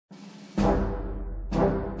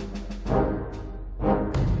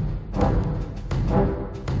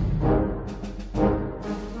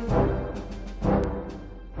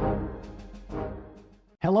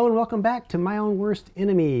welcome back to My Own Worst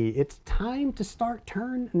Enemy. It's time to start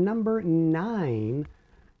turn number 9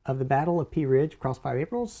 of the Battle of Pea Ridge across 5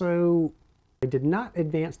 April. So I did not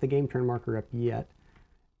advance the game turn marker up yet.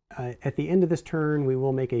 At the end of this turn, we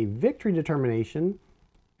will make a victory determination,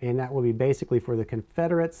 and that will be basically for the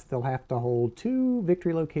Confederates. They'll have to hold 2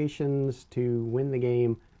 victory locations to win the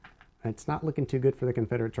game. It's not looking too good for the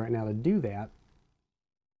Confederates right now to do that,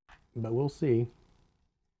 but we'll see.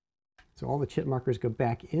 So all the chit markers go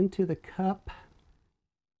back into the cup,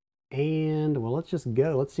 and well, let's just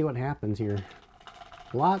go. Let's see what happens here.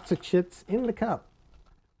 Lots of chits in the cup.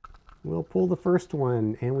 We'll pull the first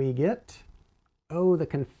one, and we get, oh, the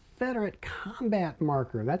Confederate combat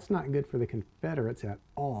marker. That's not good for the Confederates at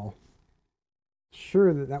all.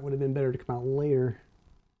 Sure that would have been better to come out later.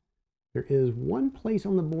 There is one place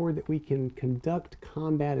on the board that we can conduct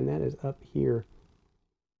combat, and that is up here.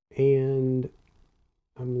 And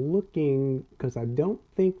I'm looking, because I don't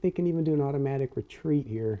think they can even do an automatic retreat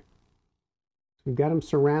here. We've got them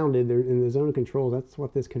surrounded. They're in the zone of control. That's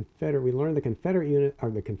what this Confederate, we learned the Confederate unit,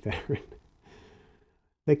 or the Confederate,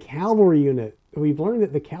 the cavalry unit. We've learned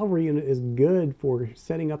that the cavalry unit is good for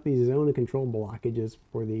setting up these zone of control blockages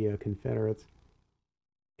for the Confederates.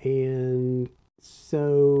 And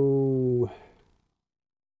so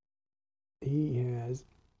he has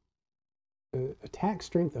attack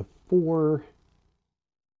strength of 4.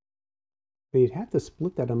 You'd have to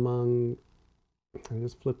split that among, I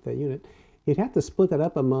just flipped that unit. You'd have to split that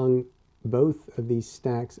up among both of these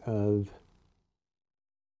stacks of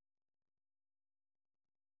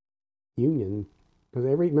Union. Because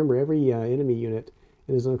remember, every enemy unit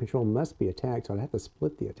in the zone of control must be attacked, so I'd have to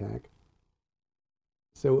split the attack.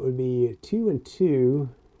 So it would be 2 and 2.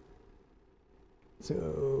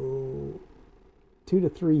 So 2 to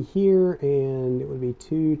 3 here, and it would be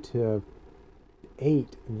 2 to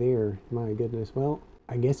 8 there. My goodness. Well,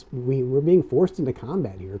 I guess we're being forced into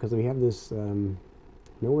combat here because we have this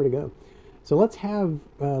nowhere to go. So let's go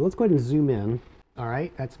ahead and zoom in. All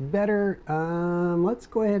right, that's better. Let's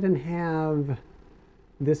go ahead and have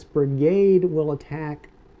this brigade will attack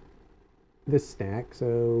this stack.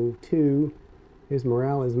 So 2. His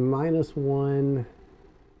morale is -1.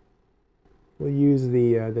 We'll use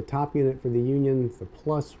the top unit for the Union, the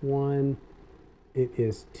 +1. It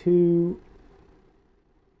is 2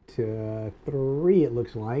 to 3, it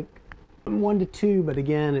looks like. 1 to 2, but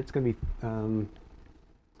again, it's going to be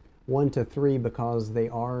 1 to 3 because they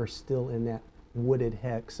are still in that wooded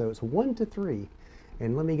hex. So it's 1 to 3.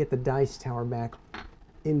 And let me get the dice tower back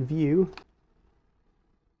in view.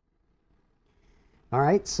 All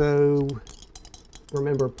right, so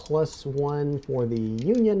remember, +1 for the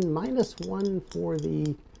Union, -1 for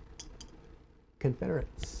the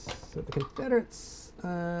Confederates. So the Confederates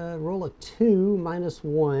roll a 2,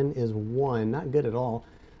 -1 is 1. Not good at all.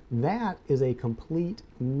 That is a complete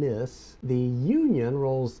miss. The Union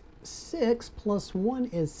rolls 6, +1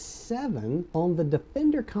 is 7. On the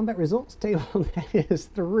Defender combat results table, that is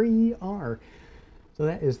 3R. So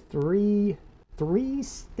that is 3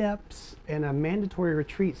 steps and a mandatory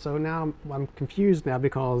retreat. So now I'm confused now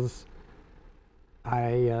because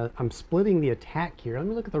I'm splitting the attack here. Let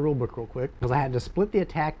me look at the rule book real quick, because I had to split the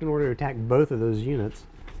attack in order to attack both of those units.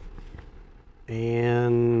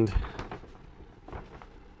 And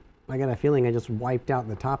I got a feeling I just wiped out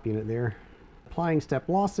the top unit there. Applying step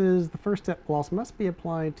losses. The first step loss must be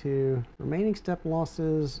applied to remaining step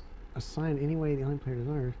losses assigned any way the only player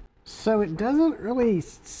desires. So it doesn't really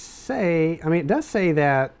say, I mean, it does say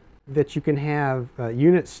that you can have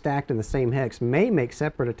units stacked in the same hex may make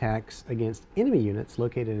separate attacks against enemy units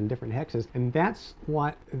located in different hexes, and that's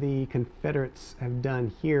what the Confederates have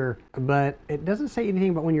done here. But it doesn't say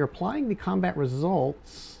anything about when you're applying the combat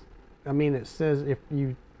results. I mean, it says if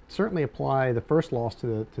you certainly apply the first loss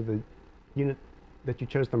to the unit that you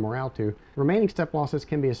chose the morale to, remaining step losses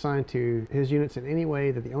can be assigned to his units in any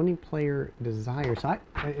way that the only player desires.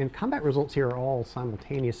 And combat results here are all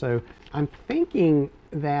simultaneous, so I'm thinking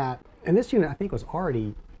that, and this unit I think was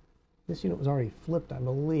already, flipped, I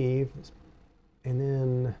believe, and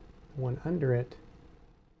then one under it,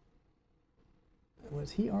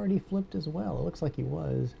 was he already flipped as well? It looks like he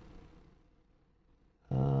was.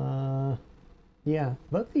 Yeah,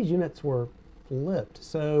 both these units were flipped,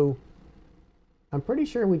 so I'm pretty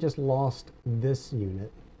sure we just lost this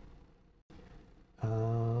unit.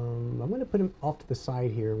 I'm going to put him off to the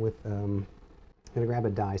side here with, I'm going to grab a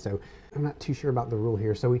die, so I'm not too sure about the rule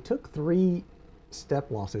here. So we took 3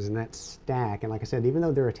 step losses in that stack, and like I said, even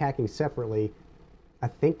though they're attacking separately, I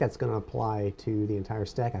think that's going to apply to the entire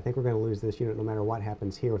stack. I think we're going to lose this unit no matter what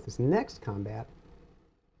happens here with this next combat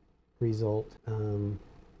result.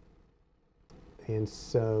 And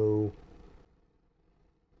so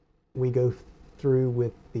we go through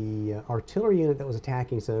with the artillery unit that was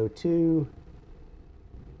attacking. So 2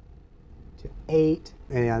 to 8.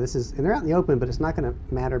 And yeah, this is, and they're out in the open, but it's not going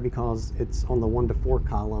to matter because it's on the 1 to 4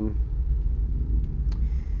 column.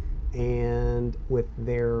 And with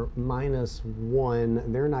their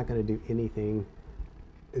 -1, they're not going to do anything.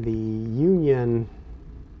 The Union,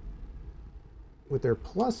 with their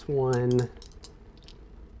 +1,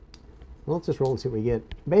 well, let's just roll and see what we get.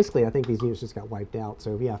 Basically, I think these units just got wiped out.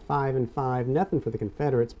 So yeah, 5 and 5, nothing for the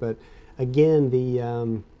Confederates. But again,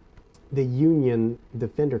 the Union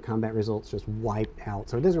defender combat results just wiped out.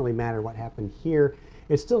 So it doesn't really matter what happened here.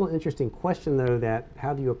 It's still an interesting question, though, that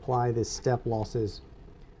how do you apply this step losses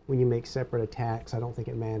when you make separate attacks? I don't think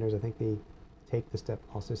it matters. I think they take the step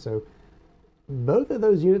losses. So both of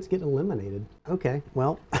those units get eliminated. Okay,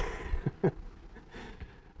 well,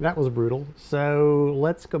 that was brutal. So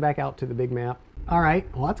let's go back out to the big map. All right,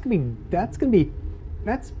 well,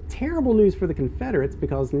 that's terrible news for the Confederates,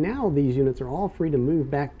 because now these units are all free to move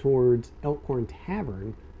back towards Elkhorn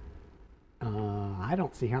Tavern. I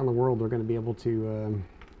don't see how in the world they're going to be able to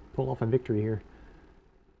pull off a victory here.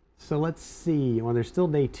 So let's see. Well, there's still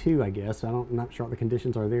day 2, I guess. I'm not sure what the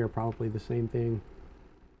conditions are there. Probably the same thing.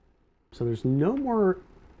 So there's no more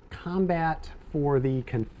combat for the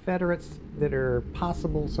Confederates that are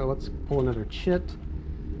possible. So let's pull another chit.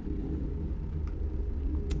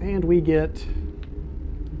 And we get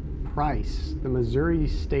Price, the Missouri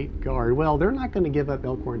State Guard. Well, they're not going to give up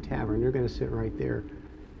Elkhorn Tavern. They're going to sit right there.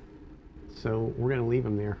 So we're going to leave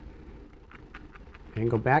them there.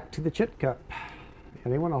 And go back to the Chit Cup.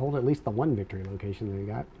 Yeah, they want to hold at least the one victory location they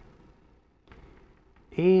got.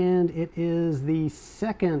 And it is the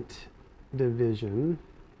 2nd Division,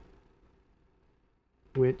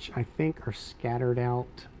 which I think are scattered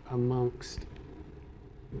out amongst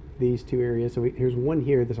these 2 areas. So here's one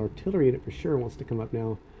here. This artillery unit for sure wants to come up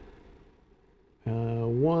now.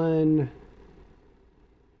 1,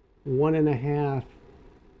 1.5,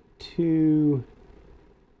 2,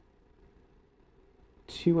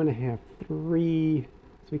 2.5, 3.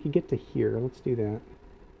 So we could get to here. Let's do that.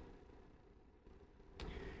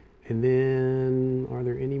 And then, are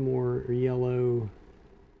there any more yellow?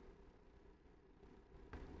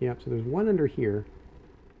 Yep, so there's one under here.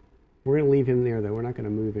 We're going to leave him there, though. We're not going to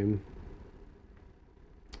move him.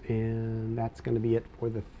 And that's going to be it for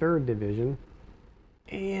the 3rd Division.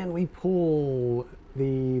 And we pull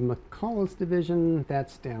the McCulloch's Division.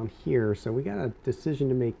 That's down here. So we got a decision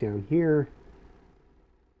to make down here.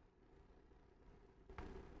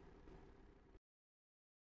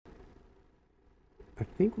 I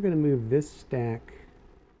think we're going to move this stack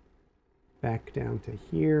back down to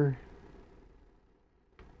here.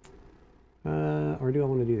 Or do I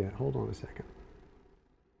want to do that? Hold on a second.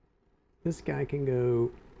 This guy can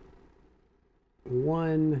go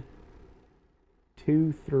 1,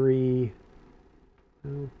 2, 3.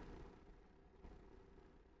 Oh.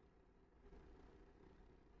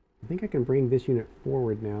 I think I can bring this unit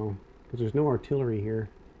forward now because there's no artillery here.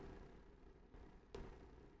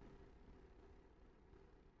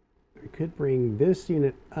 I could bring this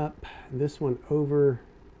unit up, this one over,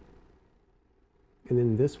 and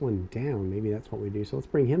then this one down. Maybe that's what we do. So let's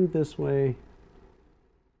bring him this way.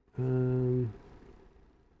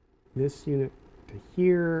 This unit to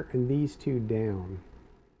here, and these 2 down.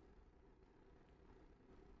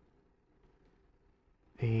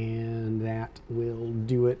 And that will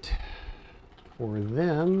do it for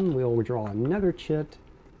them. We'll draw another chit.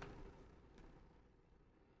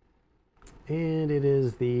 And it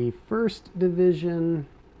is the 1st Division,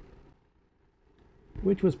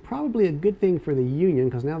 which was probably a good thing for the Union,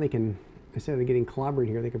 because now they can, instead of getting clobbered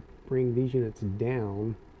here, they could bring these units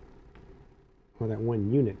down, or that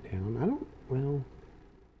one unit down. Well,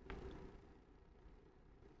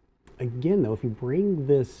 again, though, if you bring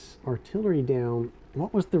this artillery down,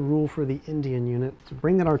 what was the rule for the Indian unit? To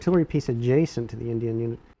bring that artillery piece adjacent to the Indian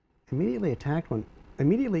unit.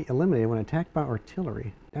 Immediately eliminated when attacked by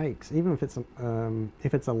artillery. Yikes! Even if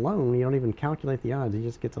it's alone, you don't even calculate the odds. He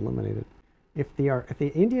just gets eliminated. If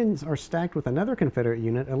the Indians are stacked with another Confederate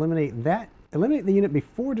unit, eliminate the unit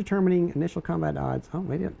before determining initial combat odds. Oh,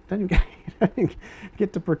 wait, it doesn't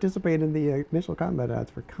get to participate in the initial combat odds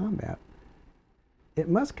for combat. It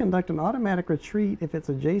must conduct an automatic retreat if it's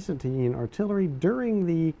adjacent to Union artillery during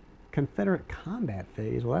the Confederate combat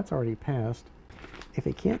phase. Well, that's already passed. If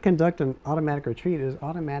it can't conduct an automatic retreat, it is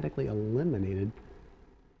automatically eliminated.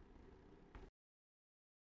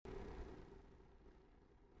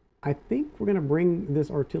 I think we're going to bring this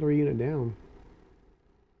artillery unit down.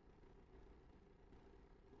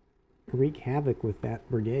 wreak havoc with that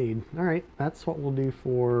brigade. All right, that's what we'll do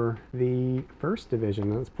for the 1st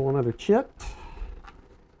Division. Let's pull another chit.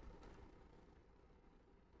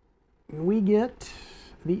 We get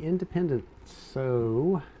the Independence.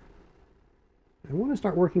 So I want to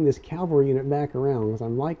start working this cavalry unit back around because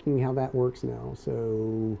I'm liking how that works now.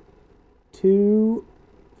 So 2,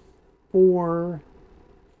 4,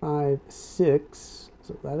 5, 6.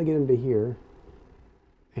 So that'll get him to here.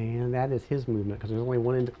 And that is his movement because there's only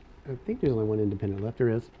one, I think there's only one independent left. There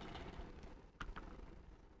is.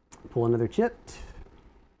 Pull another chit.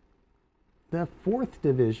 The 4th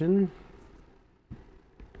Division.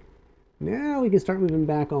 Now we can start moving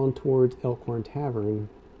back on towards Elkhorn Tavern.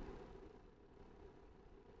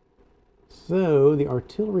 So the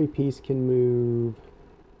artillery piece can move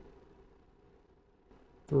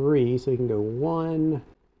 3, so you can go 1,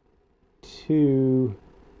 2,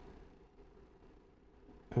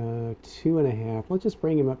 2.5. Let's just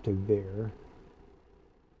bring him up to there.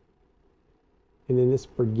 And then this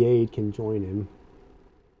brigade can join him.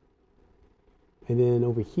 And then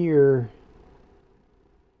over here,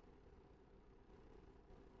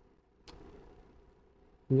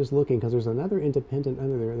 I'm just looking because there's another independent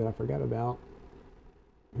under there that I forgot about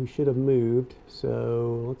who should have moved.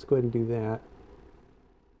 So let's go ahead and do that.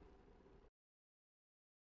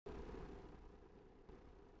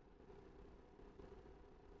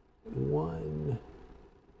 One,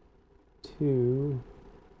 2,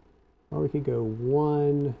 or we could go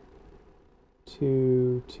 1,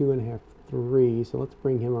 2, 2.5, 3. So let's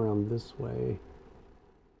bring him around this way.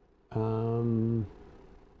 And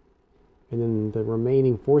then the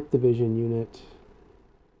remaining 4th Division unit,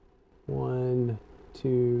 1,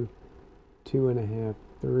 2, 2.5,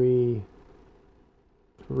 3,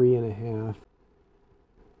 3.5.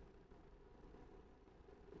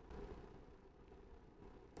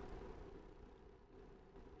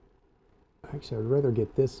 Actually, I'd rather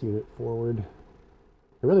get this unit forward.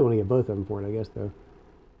 I really want to get both of them forward, I guess, though.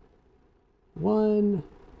 1,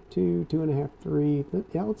 2, 2.5, 3.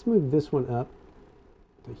 Yeah, let's move this one up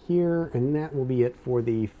to here, and that will be it for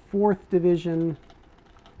the 4th Division.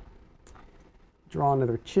 Draw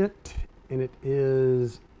another chit, and it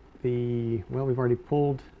is the, well, we've already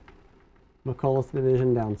pulled McCullough's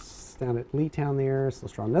Division down at Leetown there, so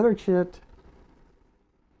let's draw another chit.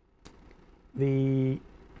 The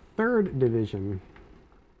 3rd Division.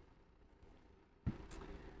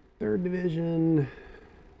 3rd Division, I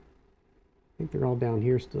think they're all down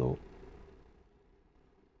here still.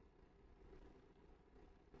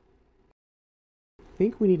 I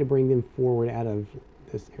think we need to bring them forward out of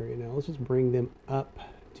this area now. Let's just bring them up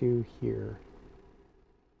to here.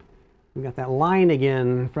 We got that line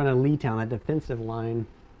again in front of Leetown, that defensive line.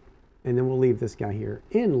 And then we'll leave this guy here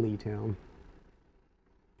in Leetown.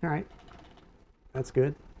 All right, that's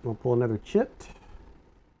good. We'll pull another chit.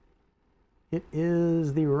 It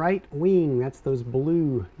is the right wing. That's those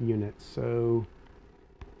blue units. So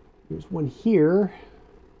there's one here.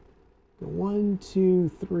 1,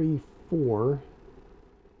 2, 3, 4.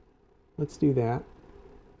 Let's do that.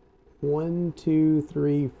 1, 2,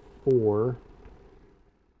 3, 4.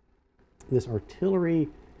 This artillery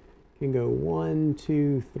can go 1,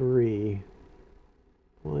 2, 3.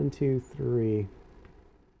 1, 2, 3.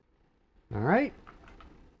 All right.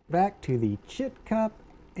 Back to the Chit Cup,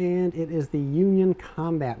 and it is the Union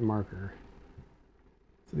combat marker.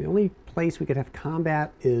 So the only place we could have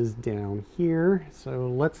combat is down here. So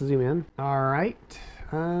let's zoom in. All right.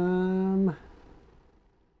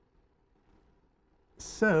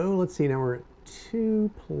 So let's see, now we're at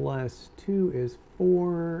 2 plus 2 is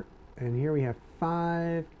 4, and here we have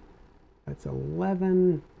 5. That's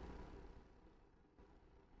 11.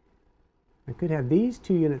 I could have these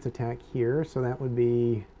 2 units attack here, so that would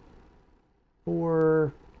be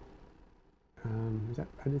 4. Is that,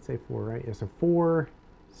 I did say 4, right? Yeah, so 4,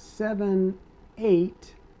 7,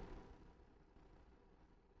 8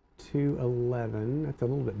 to 11. That's a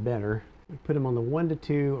little bit better. We put them on the 1 to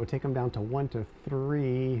 2, or take them down to 1 to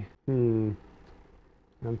 3. I'm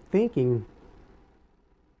thinking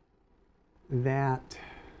that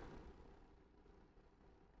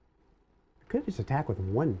I could just attack with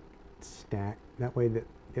 1 stack. That way that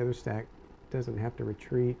the other stack doesn't have to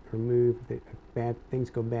retreat or move if bad things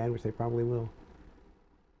go bad, which they probably will.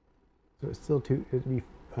 So it's still 2. It'd be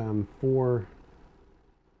 4.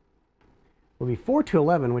 Will be 4 to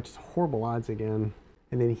 11, which is horrible odds again.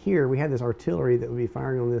 And then here we had this artillery that would be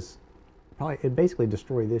firing on this. Probably it'd basically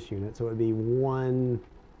destroy this unit, so it would be 1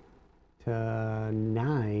 to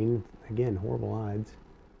 9. Again, horrible odds.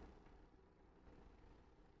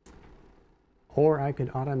 Or I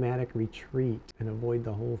could automatic retreat and avoid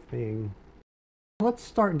the whole thing. Let's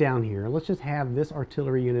start down here. Let's just have this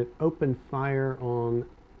artillery unit open fire on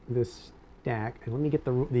this stack. And let me get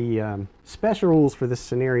the special rules for this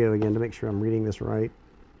scenario again to make sure I'm reading this right.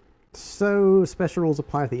 So, special rules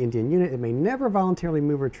apply to the Indian unit. It may never voluntarily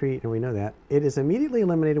move or retreat, and we know that. It is immediately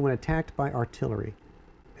eliminated when attacked by artillery.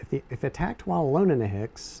 If attacked while alone in a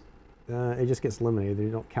hex, it just gets eliminated. They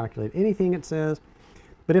don't calculate anything, it says.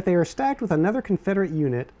 But if they are stacked with another Confederate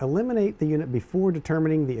unit, eliminate the unit before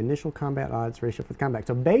determining the initial combat odds ratio for the combat.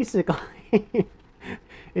 So basically,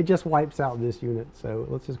 it just wipes out this unit. So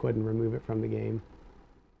let's just go ahead and remove it from the game.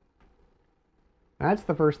 That's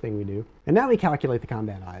the first thing we do. And now we calculate the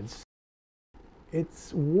combat odds.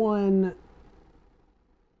 It's 1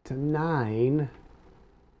 to 9.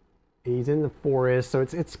 He's in the forest, so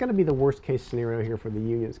it's going to be the worst case scenario here for the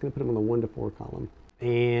Union. It's going to put him on the 1 to 4 column.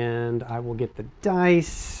 And I will get the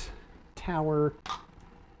dice, tower.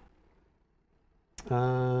 Where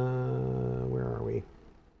are we?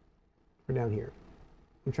 We're down here.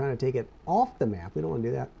 I'm trying to take it off the map. We don't want to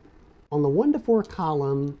do that. On the 1 to 4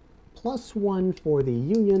 column, +1 for the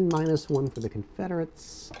Union, -1 for the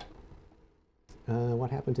Confederates. What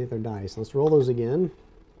happened to their dice? Let's roll those again.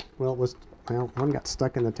 Well, one got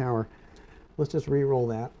stuck in the tower. Let's just re-roll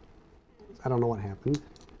that. I don't know what happened.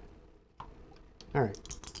 All right.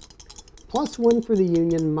 +1 for the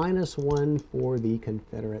Union, -1 for the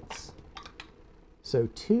Confederates. So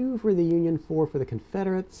 2 for the Union, 4 for the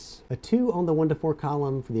Confederates. A 2 on the 1 to 4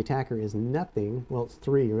 column for the attacker is nothing. Well, it's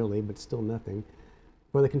 3 really, but still nothing.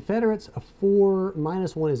 For the Confederates, a 4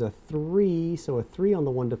 -1 is a 3, so a 3 on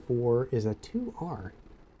the 1 to 4 is a 2R.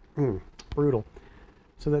 Brutal.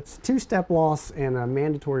 So that's 2-step loss and a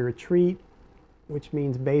mandatory retreat, which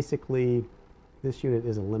means basically this unit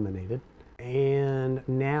is eliminated. And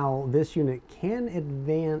now this unit can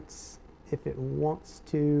advance if it wants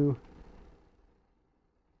to.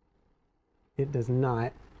 It does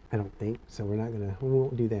not, I don't think, so we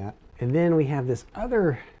won't do that. And then we have this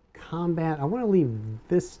other combat. I want to leave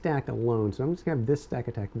this stack alone, so I'm just going to have this stack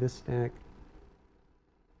attack this stack.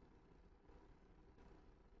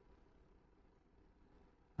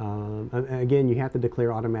 Again, you have to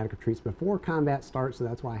declare automatic retreats before combat starts, so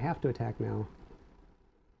that's why I have to attack now.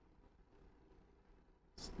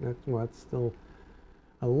 It's still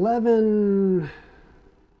 11.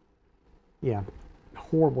 Yeah,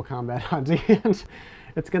 horrible combat odds again.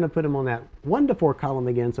 It's going to put him on that 1 to 4 column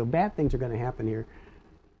again, so bad things are going to happen here.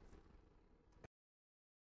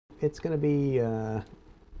 It's going to be, I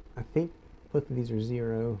think both of these are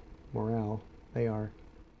 0 morale. They are.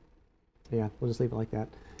 Yeah, we'll just leave it like that.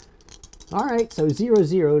 All right, so 0,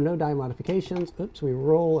 0, no die modifications. Oops, we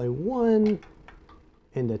roll a 1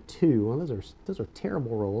 and a 2. Well, those are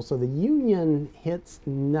terrible rolls. So the Union hits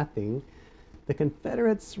nothing. The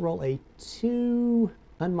Confederates roll a 2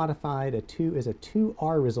 unmodified. A 2 is a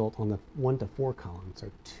 2R result on the 1 to 4 column. So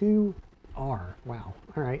 2R. Wow.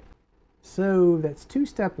 All right. So that's 2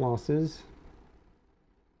 step losses.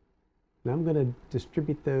 Now I'm going to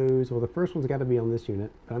distribute those. Well, the first one's got to be on this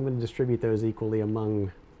unit, but I'm going to distribute those equally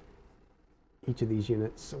among each of these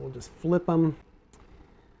units. So we'll just flip them.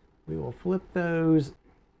 We will flip those.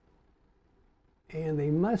 And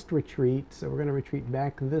they must retreat, so we're going to retreat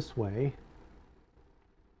back this way.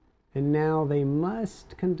 And now they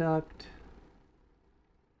must conduct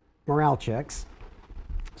morale checks.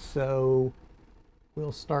 So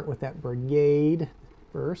we'll start with that brigade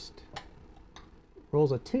first.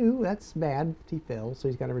 Rolls a 2, that's bad. He fails, so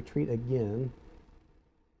he's got to retreat again.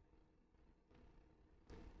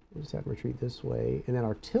 We'll just have to retreat this way. And then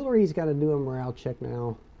artillery's got to do a morale check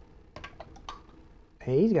now.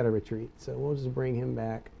 Hey, he's got to retreat, so we'll just bring him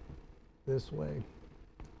back this way.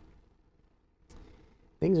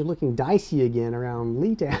 Things are looking dicey again around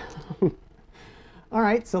Leetown. All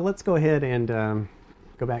right, so let's go ahead and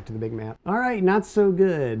go back to the big map. All right, not so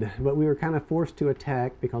good, but we were kind of forced to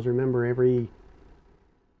attack because remember, every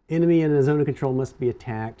enemy in a zone of control must be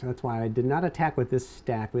attacked. That's why I did not attack with this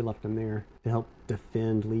stack. We left them there to help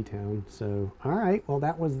defend Leetown. So, all right. Well,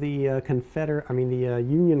 that was the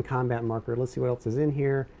Union combat marker. Let's see what else is in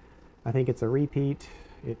here. I think it's a repeat.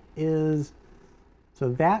 It is. So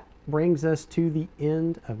that brings us to the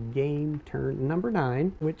end of game turn number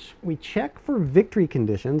 9, which we check for victory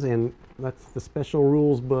conditions, and that's the special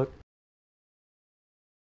rules book.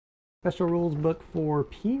 Special rules book for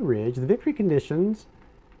Pea Ridge. The victory conditions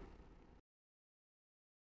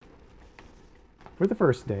for the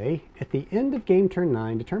first day, at the end of game turn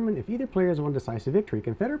 9, determine if either player has won decisive victory.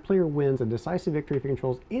 Confederate player wins a decisive victory if he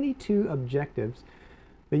controls any 2 objectives.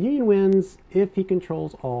 The Union wins if he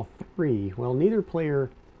controls all 3. Well, neither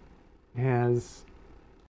player has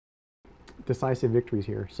decisive victories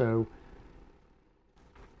here. So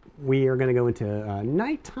we are going to go into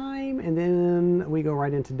nighttime, and then we go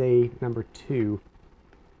right into day number 2.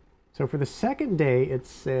 So for the second day, it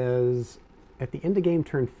says at the end of game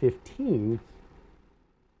turn 15,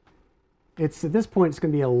 at this point, it's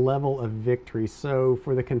going to be a level of victory. So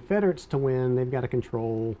for the Confederates to win, they've got to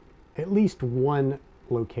control at least one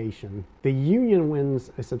location. The Union wins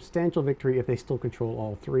a substantial victory if they still control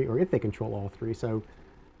all 3, or if they control all 3. So,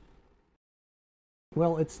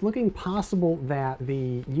 well, it's looking possible that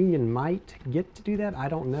the Union might get to do that. I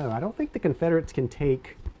don't know. I don't think the Confederates can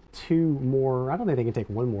take 2 more. I don't think they can take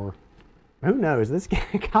 1 more. Who knows? This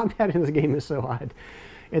combat in this game is so odd.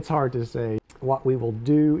 It's hard to say. What we will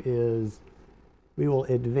do is we will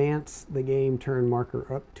advance the game turn marker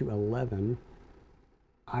up to 11.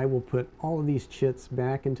 I will put all of these chits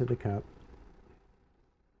back into the cup.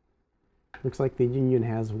 Looks like the Union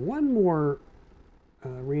has 1 more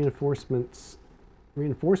reinforcement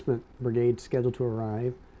brigade scheduled to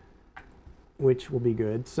arrive, which will be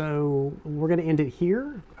good. So we're going to end it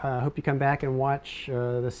here. I hope you come back and watch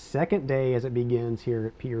the second day as it begins here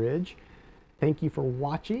at Pea Ridge. Thank you for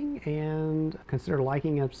watching, and consider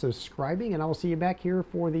liking and subscribing, and I will see you back here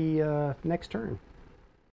for the next turn.